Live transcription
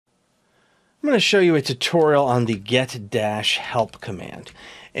I'm going to show you a tutorial on the get-help command.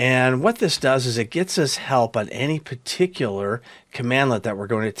 And what this does is it gets us help on any particular commandlet that we're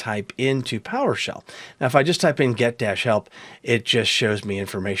going to type into PowerShell. Now, if I just type in get-help, it just shows me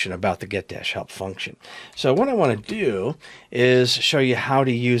information about the get-help function. So what I want to do is show you how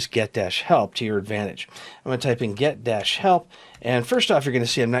to use get-help to your advantage. I'm going to type in get-help, and first off, you're going to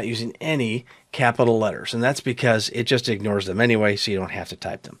see I'm not using any capital letters, and that's because it just ignores them anyway, so you don't have to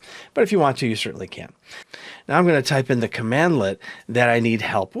type them. But if you want to, you certainly can. Now I'm going to type in the commandlet that I need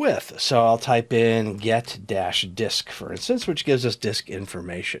help with. So I'll type in get-disk, for instance, which gives us disk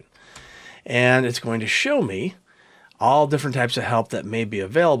information. And it's going to show me all different types of help that may be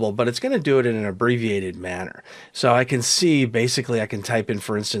available, but it's going to do it in an abbreviated manner. So I can see, basically, I can type in,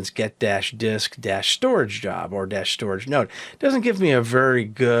 for instance, get-disk-storage job or -storage node. It doesn't give me a very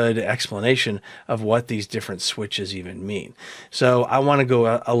good explanation of what these different switches even mean. So I want to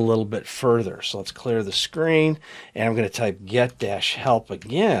go a little bit further. So let's clear the screen, and I'm going to type get-help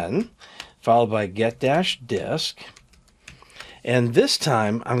again, followed by get-disk. And this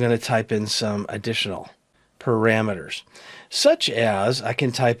time, I'm going to type in some additional parameters, such as I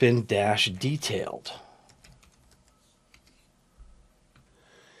can type in -detailed.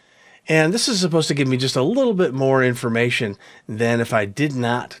 And this is supposed to give me just a little bit more information than if I did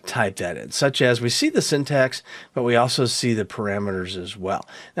not type that in, such as we see the syntax, but we also see the parameters as well.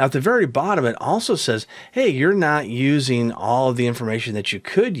 Now at the very bottom, it also says, hey, you're not using all of the information that you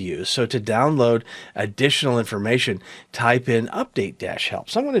could use. So to download additional information, type in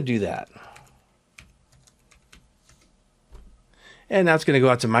update-help. So I'm going to do that. And now it's going to go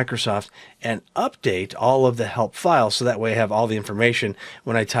out to Microsoft and update all of the help files, so that way I have all the information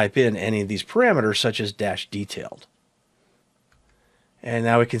when I type in any of these parameters, such as -detailed. And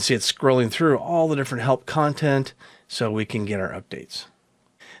now we can see it scrolling through all the different help content so we can get our updates.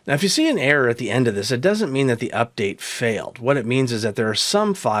 Now, if you see an error at the end of this, it doesn't mean that the update failed. What it means is that there are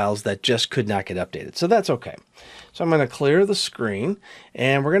some files that just could not get updated. So that's okay. So I'm going to clear the screen,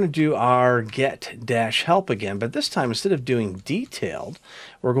 and we're going to do our get-help again. But this time, instead of doing detailed,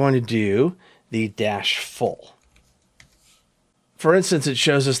 we're going to do the -full. For instance, it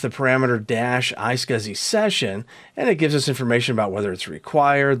shows us the parameter -iSCSI session, and it gives us information about whether it's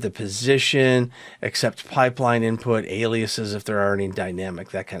required, the position, accept pipeline input, aliases if there are any dynamic,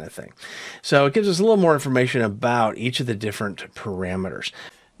 that kind of thing. So it gives us a little more information about each of the different parameters.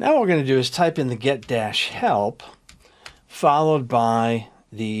 Now what we're going to do is type in the get-help, followed by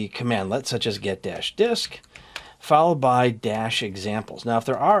the commandlet, such as get-disk, followed by -examples. Now, if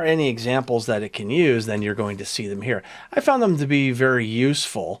there are any examples that it can use, then you're going to see them here. I found them to be very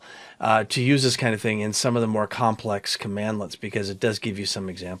useful to use this kind of thing in some of the more complex commandlets, because it does give you some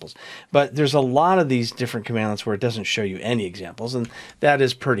examples. But there's a lot of these different commandlets where it doesn't show you any examples, and that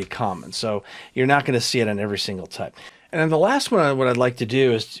is pretty common. So you're not going to see it on every single type. And then the last one, what I'd like to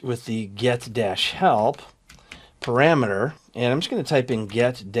do is with the get-help parameter, and I'm just going to type in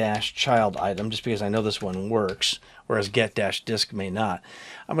get-child item just because I know this one works, whereas get-disk may not.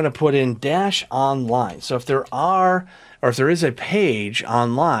 I'm going to put in -online. So if there are, or if there is a page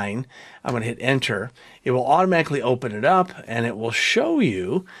online, I'm going to hit enter. It will automatically open it up, and it will show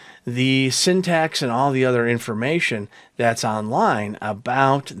you the syntax and all the other information that's online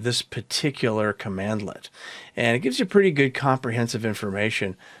about this particular commandlet. And it gives you pretty good comprehensive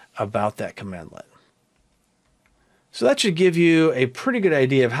information about that commandlet. So that should give you a pretty good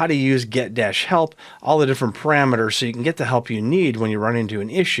idea of how to use get-help, all the different parameters, so you can get the help you need when you run into an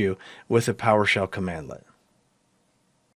issue with a PowerShell commandlet.